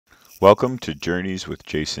Welcome to Journeys with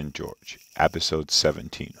Jason George, Episode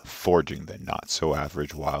 17, Forging the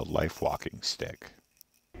Not-So-Average Wildlife Walking Stick.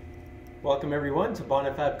 Welcome everyone to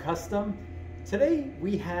Bonifab Custom. Today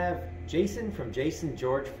we have Jason from Jason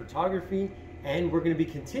George Photography, and we're going to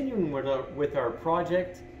be continuing with our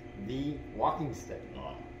project, the walking stick.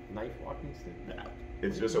 Knife walking stick? Yeah,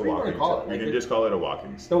 it's just a walking stick. We can just call it a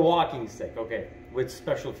walking stick. The walking stick, okay, with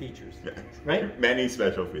special features, right? Many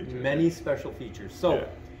special features. Many special features. So. Yeah.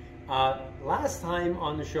 Last time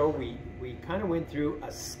on the show, we kind of went through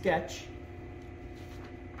a sketch.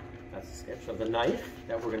 That's a sketch of the knife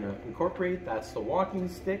that we're going to incorporate. That's the walking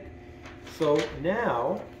stick. So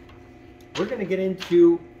now we're going to get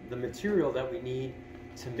into the material that we need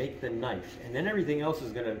to make the knife. And then everything else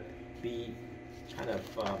is going to be kind of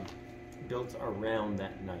built around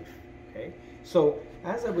that knife. Okay. So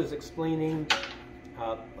as I was explaining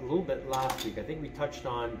a little bit last week, I think we touched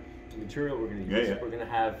on the material we're going to use. We're going to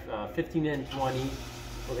have 15N20,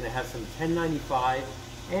 we're going to have some 1095,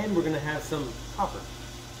 and we're going to have some copper.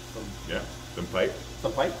 Some pipe.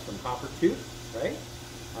 Some pipe, some copper too, right?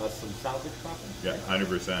 Some salvage copper. Yeah, right?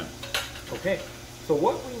 100%. Okay, so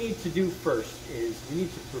what we need to do first is we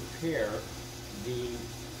need to prepare the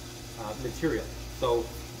material. So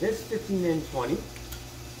this 15N20,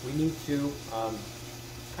 we need to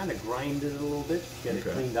kind of grind it a little bit, get it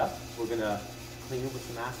cleaned up. We're going to clean it with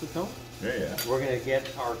some acetone. We're going to get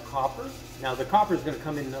our copper. Now the copper is going to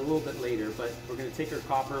come in a little bit later, but we're going to take our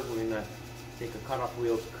copper, we're going to take a cutoff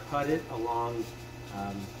wheel, cut it along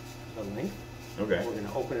the length. Okay. We're going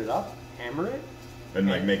to open it up, hammer it. And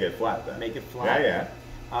like make it flat then. Make it flat.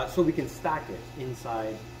 Yeah. So we can stack it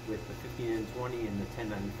inside with the 15N20 and the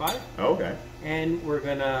 1095. Okay. And we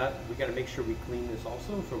got to make sure we clean this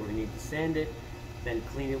also. So we're going to need to sand it, then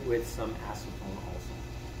clean it with some acetone also.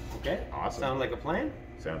 Okay? Awesome. Sound like a plan?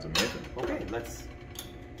 Sounds amazing. Okay, let's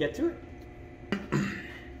get to it.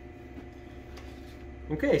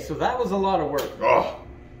 Okay, so that was a lot of work. Oh,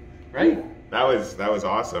 right? That was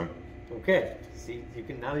awesome. Okay, see,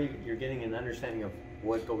 you're getting an understanding of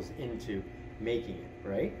what goes into making it,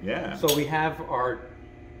 right? Yeah. So we have our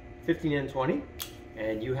 15N20,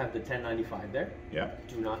 and you have the 1095 there. Yeah.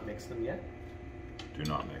 Do not mix them yet. Do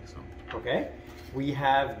not mix them. Okay. We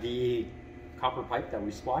have the copper pipe that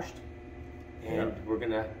we squashed, and we're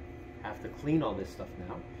gonna have to clean all this stuff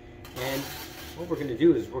now. And what we're gonna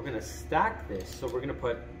do is we're gonna stack this. So we're gonna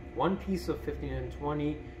put one piece of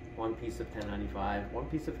 15N20, one piece of 1095, one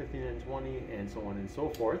piece of 15N20, and so on and so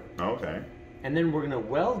forth. Okay. And then we're gonna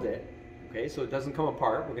weld it, okay, so it doesn't come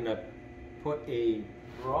apart. We're gonna put a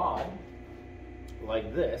rod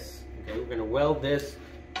like this, okay, we're gonna weld this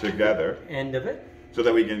together, end of it, so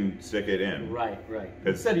that we can stick it in. Right.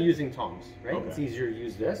 Instead of using tongs, right? Okay. It's easier to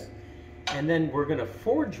use this. And then we're going to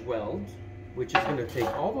forge weld, which is going to take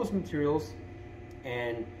all those materials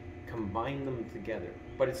and combine them together.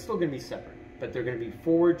 But it's still going to be separate. But they're going to be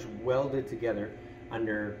forged, welded together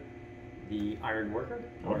under the iron worker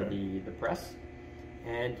or the press.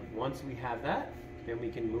 And once we have that, then we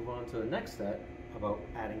can move on to the next step about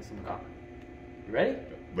adding some copper. You ready?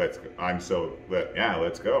 Let's go.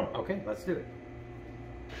 Let's go. Okay, let's do it.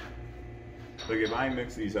 Like if I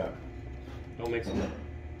mix these up. Don't mix them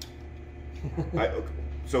up.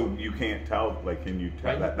 So you can't tell, like, can you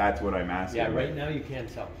tell that? That's what I'm asking. Yeah, right now you can't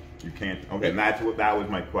tell. You can't, okay, and that was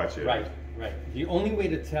my question. Right. The only way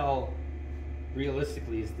to tell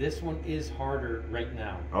realistically is this one is harder right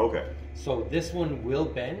now. Okay. So this one will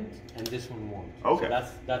bend and this one won't. Okay. So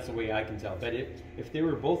that's the way I can tell. But if they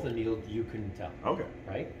were both annealed, you couldn't tell. Okay.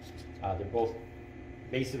 Right? They're both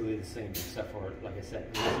basically the same, except for, like I said,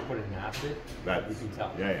 when you put in acid, you can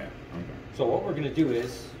tell. Yeah. Okay. So what we're going to do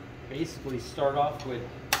is basically start off with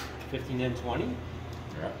 15N20.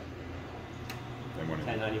 Yeah.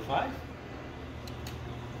 1095.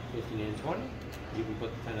 15N20. You can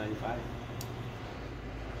put the 1095.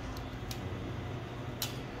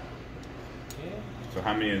 Okay. So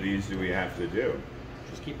how many of these do we have to do?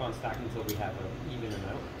 Just keep on stacking until we have an even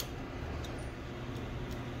amount.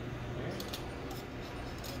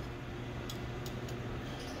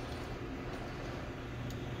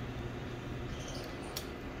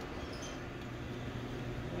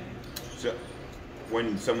 So,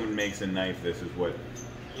 when someone makes a knife, this is what?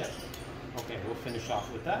 Yes. Okay, we'll finish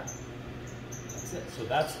off with that. That's it. So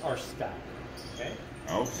that's our stack. Okay?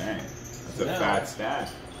 Okay. It's a fat stack.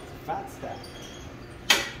 Fat stack.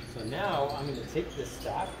 So now I'm going to take this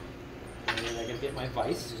stack, and then I'm going to get my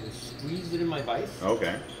vise, and squeeze it in my vise.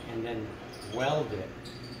 Okay. And then weld it,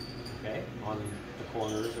 okay, on the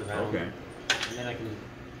corners around. Okay. And then I can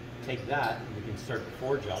take that, and we can start the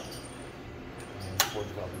forge up, and forge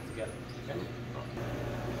weld it together. Okay.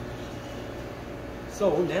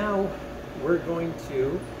 So now we're going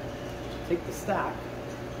to take the stack,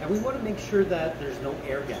 and we want to make sure that there's no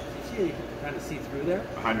air gaps. You see how you can kind of see through there?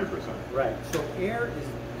 100%. Right. So air is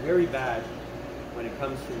very bad when it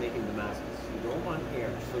comes to making Damascus. You don't want air.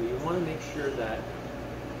 So you want to make sure that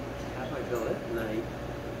I have my billet and I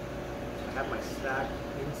have my stack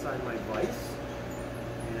inside my vise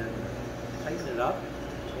and tighten it up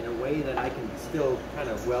in a way that I can still kind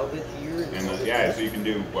of weld it here. And yeah, so you can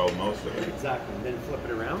do well most of it. Exactly. And then flip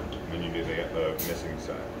it around. And then you do the missing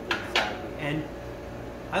side. Exactly. And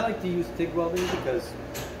I like to use TIG welding because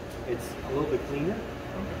it's a little bit cleaner,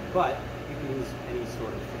 but you can use any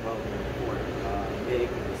sort of welding for MIG,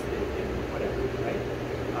 stick, whatever, right?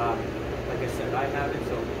 Like I said, I have it,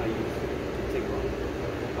 so I use TIG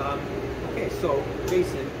welding. Okay, so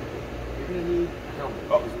Jason, you're going to need a helmet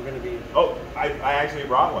because we're going to be... Oh, I actually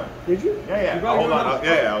brought one. Did you? Yeah. You brought Hold your on. helmet?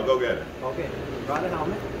 Yeah, I'll go get it. Okay, you brought a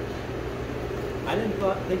helmet. I didn't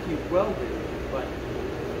think you welded, but...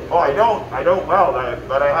 Oh, I don't weld,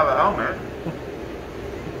 but I have a helmet.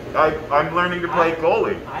 I'm learning to play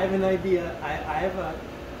goalie. I have an idea. I have a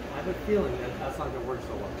feeling that that's not going to work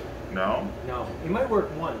so well. No? No. It might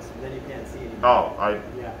work once, and then you can't see anymore. Oh,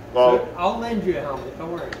 Yeah. Well, so I'll lend you a helmet,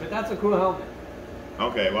 don't worry. But that's a cool helmet.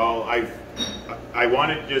 okay, well, I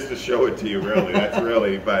wanted just to show it to you, really. That's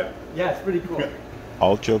really, but... Yeah, it's pretty cool.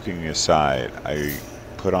 All joking aside, I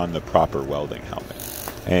put on the proper welding helmet.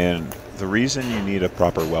 And the reason you need a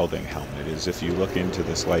proper welding helmet is if you look into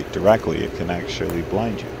this light directly, it can actually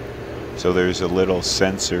blind you. So there's a little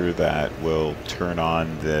sensor that will turn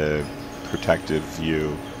on the protective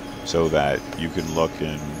view so that you can look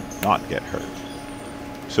and not get hurt.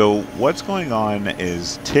 So what's going on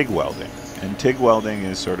is TIG welding. And TIG welding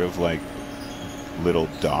is sort of like little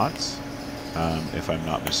dots, if I'm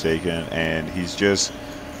not mistaken. And he's just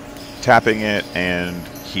tapping it and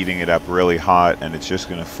heating it up really hot, and it's just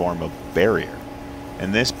going to form a barrier.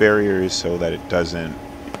 And this barrier is so that it doesn't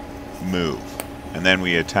move. And then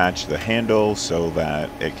we attach the handle so that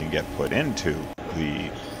it can get put into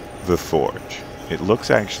the forge. It looks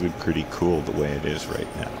actually pretty cool the way it is right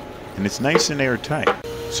now. And it's nice and airtight.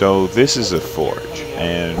 So this is a forge,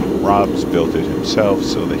 and Rob's built it himself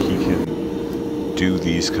so that he can do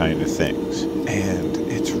these kind of things. And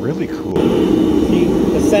it's really cool. See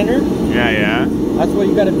the center? Yeah. That's what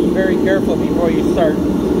you got to be very careful before you start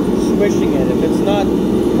squishing it. If it's not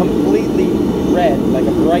completely red, like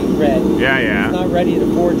a bright red, it's not ready to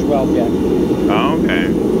forge weld yet. Oh, okay.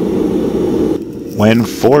 When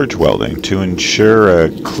forge welding, to ensure a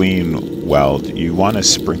clean weld, you want to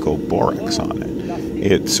sprinkle borax on it.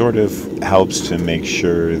 It sort of helps to make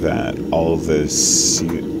sure that all there's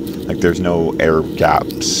no air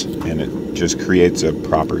gaps, and it just creates a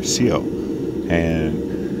proper seal. And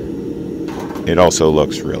it also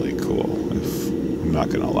looks really cool, if I'm not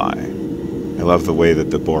gonna lie. I love the way that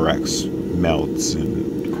the borax melts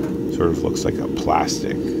and sort of looks like a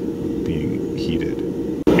plastic being heated.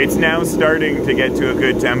 It's now starting to get to a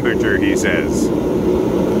good temperature, he says.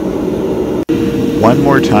 One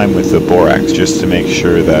more time with the borax just to make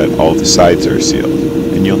sure that all the sides are sealed.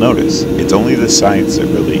 And you'll notice, it's only the sides that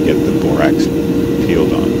really get the borax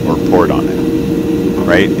peeled on or poured on it.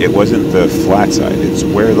 Right? It wasn't the flat side, it's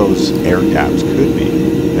where those air gaps could be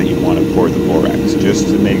that you want to pour the borax, just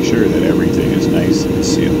to make sure that everything is nice and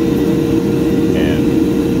sealed.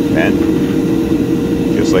 And then,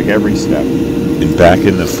 just like every step, and back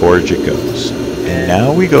in the forge it goes. And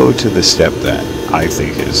now we go to the step that I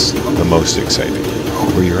think is the most exciting,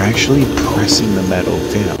 where you're actually pressing the metal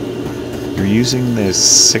down. You're using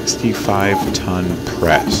this 65-ton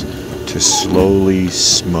press to slowly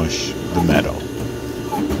smush the metal.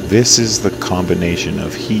 This is the combination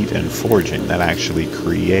of heat and forging that actually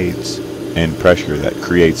creates, and pressure that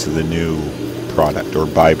creates the new product or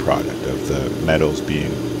byproduct of the metals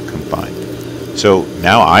being combined. So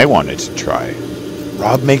now I wanted to try.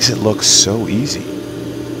 Rob makes it look so easy.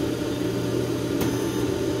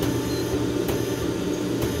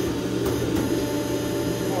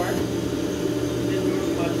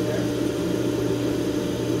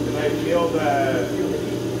 I feel that,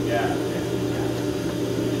 yeah.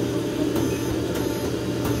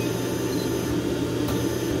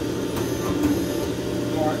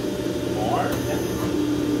 More?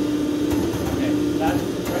 Okay, that's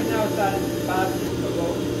right now it's at fast, so go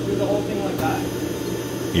do the whole thing like that.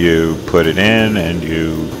 You put it in and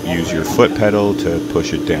you use your foot pedal to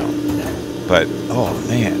push it down. But, oh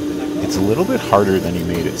man, it's a little bit harder than he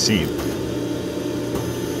made it seem.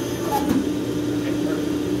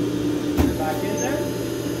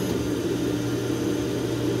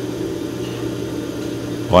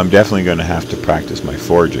 Well, I'm definitely going to have to practice my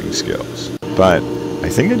forging skills. But I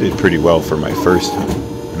think I did pretty well for my first time.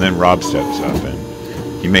 And then Rob steps up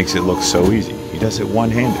and he makes it look so easy. He does it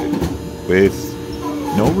one-handed with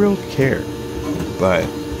no real care. But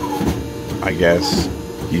I guess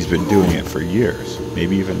he's been doing it for years,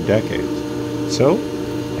 maybe even decades. So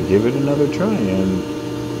I give it another try and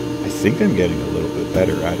I think I'm getting a little bit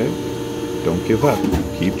better at it. Don't give up.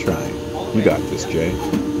 Keep trying. You got this, Jay.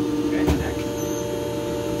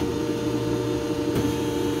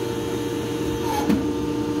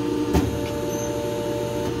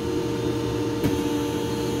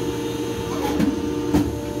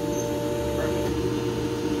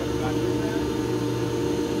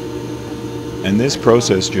 And this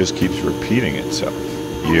process just keeps repeating itself.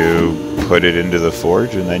 You put it into the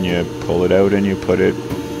forge and then you pull it out and you put it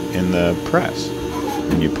in the press.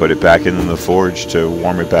 And you put it back in the forge to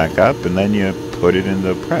warm it back up and then you put it in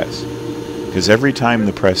the press. Because every time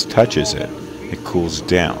the press touches it, it cools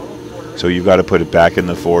down. So you've got to put it back in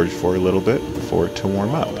the forge for a little bit for it to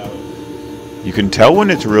warm up. You can tell when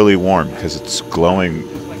it's really warm because it's glowing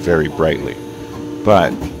very brightly.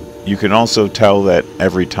 But you can also tell that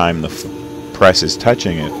every time the press is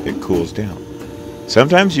touching it, it cools down.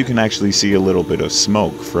 Sometimes you can actually see a little bit of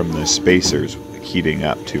smoke from the spacers heating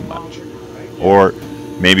up too much. Or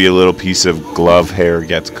maybe a little piece of glove hair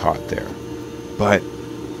gets caught there. But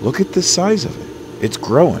look at the size of it. It's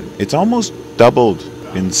growing. It's almost doubled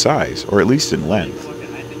in size, or at least in length.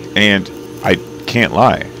 And I can't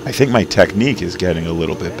lie, I think my technique is getting a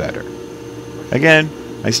little bit better. Again,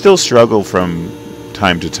 I still struggle from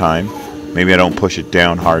time to time. Maybe I don't push it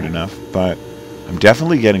down hard enough, but I'm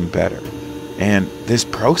definitely getting better. And this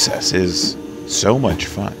process is so much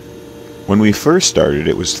fun. When we first started,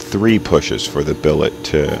 it was 3 pushes for the billet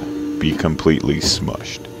to be completely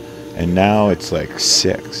smushed. And now it's like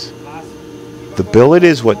 6. The billet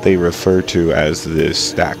is what they refer to as this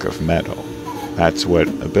stack of metal. That's what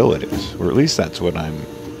a billet is, or at least that's what I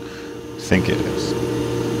think it is.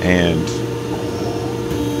 And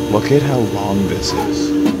look at how long this is.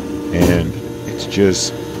 And it's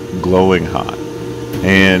just glowing hot.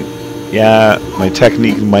 And yeah, my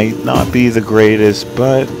technique might not be the greatest,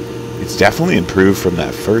 but it's definitely improved from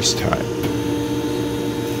that first time.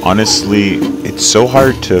 Honestly, it's so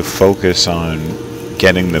hard to focus on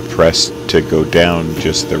getting the press to go down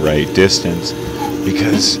just the right distance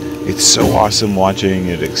because it's so awesome watching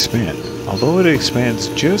it expand. Although it expands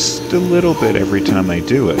just a little bit every time I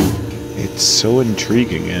do it, it's so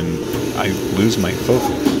intriguing and I lose my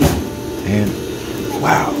focus. And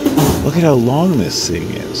wow, look at how long this thing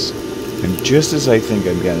is. And just as I think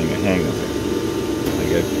I'm getting a hang of it, I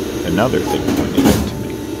get another thing pointed out to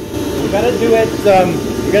me. You gotta do it,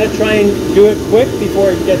 you gotta try and do it quick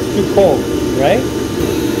before it gets too cold, right?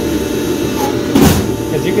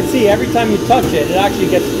 Because you can see every time you touch it, it actually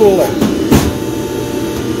gets cooler. A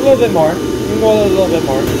little bit more. You can go a little bit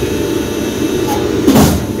more.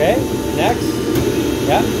 Okay, next.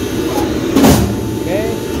 Yeah.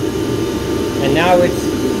 Okay. And now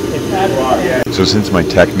it's added. So since my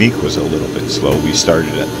technique was a little bit slow, we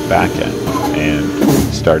started at the back end and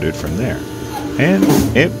started from there. And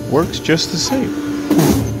it works just the same.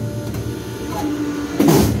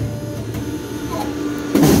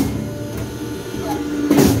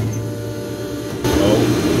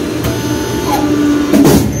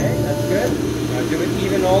 Okay, that's good. Now do it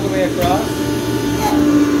even all the way across.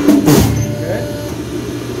 Good.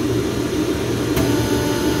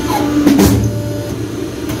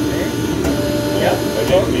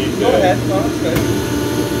 Go ahead. Oh, that's good.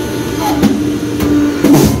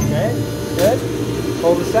 Okay, good.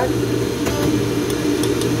 Hold a sec.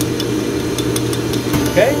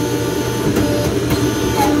 Okay.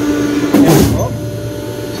 Yeah. Oh.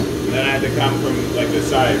 Then I had to come from like the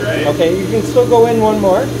side, right? Okay, you can still go in one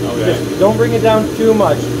more. Okay. Just don't bring it down too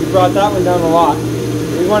much. You brought that one down a lot.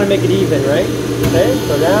 We want to make it even, right? Okay,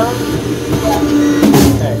 go down.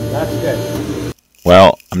 Okay, that's good.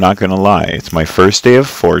 Well, I'm not going to lie, it's my first day of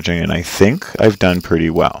forging and I think I've done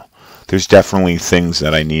pretty well. There's definitely things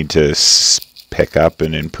that I need to pick up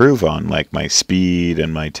and improve on, like my speed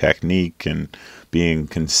and my technique and being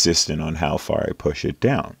consistent on how far I push it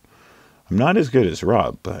down. I'm not as good as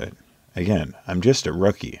Rob, but again, I'm just a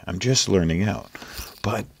rookie. I'm just learning out.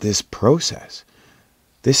 But this process,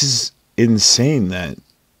 this is insane that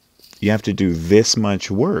you have to do this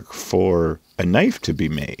much work for a knife to be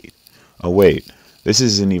made. Oh, wait. This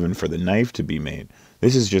isn't even for the knife to be made.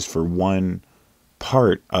 This is just for one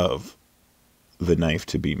part of the knife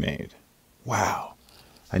to be made. Wow.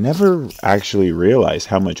 I never actually realized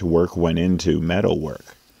how much work went into metal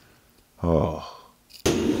work. Oh.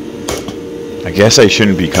 I guess I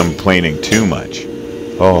shouldn't be complaining too much.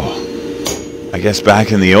 Oh. I guess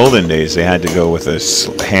back in the olden days they had to go with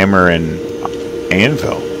a hammer and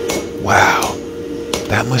anvil. Wow,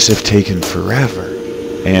 that must have taken forever.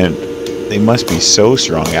 And they must be so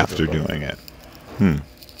strong after doing it.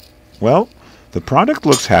 Well, the product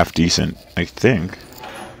looks half decent, I think.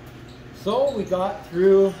 So we got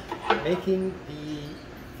through making the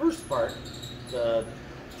first part, the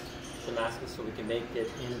Damascus, so we can make it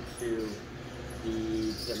into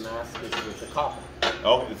the Damascus with the copper.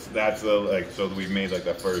 Oh, that's the so we've made like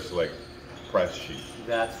the first press sheet.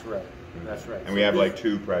 That's right. That's right. And we have like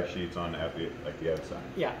 2 press sheets on the outside.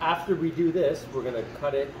 Yeah. After we do this, we're gonna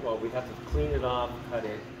cut it. Well, we have to clean it off, cut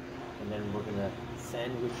it, and then we're gonna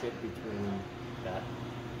sandwich it between that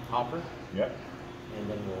copper. Yep. And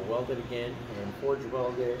then we'll weld it again and forge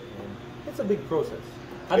weld it, and it's a big process.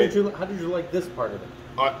 How did you like this part of it?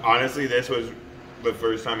 Honestly, this was the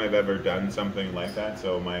first time I've ever done something like that,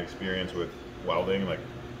 so my experience with welding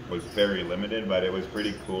was very limited, but it was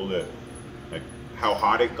pretty cool to how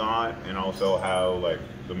hot it got, and also how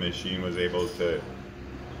the machine was able to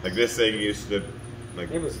this thing used to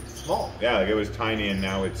it was small. Yeah, it was tiny, and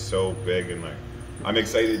now it's so big, and I'm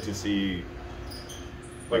excited to see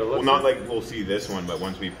well, not we'll see this one, but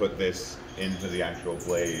once we put this into the actual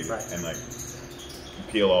blade, right, and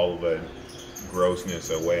peel all the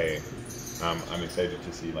grossness away, I'm excited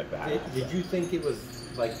to see that. Did you think it was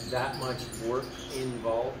that much work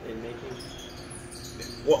involved in making?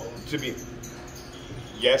 Well,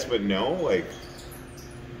 yes, but no.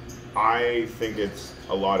 I think it's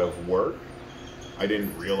a lot of work. I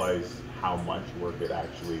didn't realize how much work it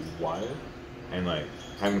actually was, and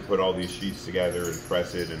having to put all these sheets together and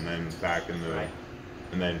press it, and then back in the,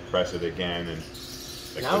 and then press it again, and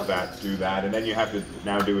put that through that, and then you have to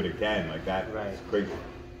now do it again that. Right. It's crazy,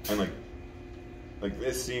 and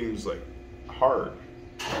this seems hard,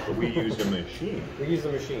 but we use a machine. We use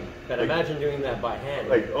a machine, but imagine doing that by hand.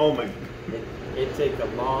 Oh my. It'd take a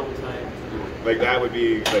long time to do. That would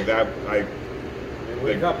be that.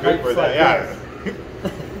 We got good for that. Yeah.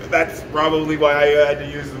 That's probably why I had to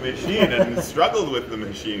use the machine and struggled with the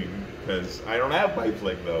machine, because I don't have pipes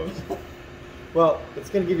like those. Well, it's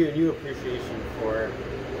going to give you a new appreciation for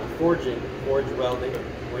forge welding.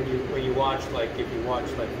 When you watch if you watch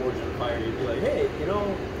Forge and Fire, you'd be like, hey,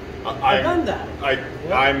 I've done that.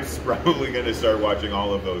 I'm probably going to start watching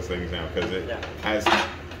all of those things now, because it has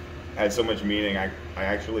had so much meaning. I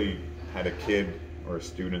actually had a kid or a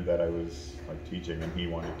student that I was teaching, and he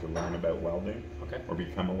wanted to learn about welding, or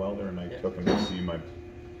become a welder, and I took him to see my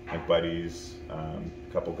buddies, a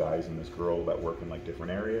couple guys and this girl that work in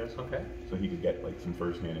different areas, so he could get some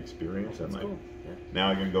first-hand experience. And cool.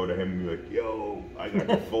 now I can go to him and be like, yo, I got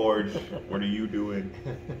the forge, what are you doing?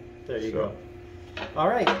 There you go. All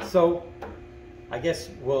right, so I guess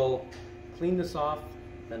we'll clean this off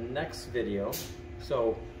the next video.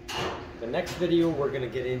 So the next video, we're going to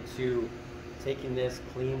get into taking this,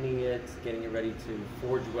 cleaning it, getting it ready to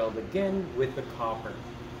forge weld again with the copper.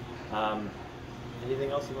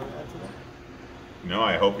 Anything else you want to add to that? No,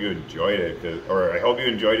 I hope you enjoyed it, or I hope you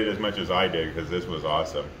enjoyed it as much as I did, because this was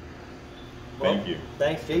awesome. Thank you.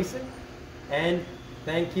 Thanks, Jason. And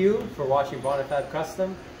thank you for watching Bonifab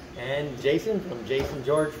Custom. And Jason from Jason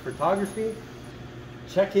George Photography.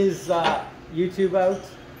 Check his YouTube out.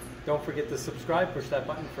 Don't forget to subscribe, push that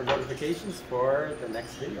button for notifications for the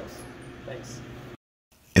next videos. Thanks.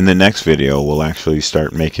 In the next video, we'll actually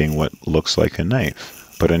start making what looks like a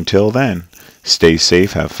knife. But until then, stay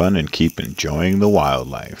safe, have fun, and keep enjoying the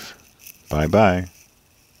wildlife. Bye-bye.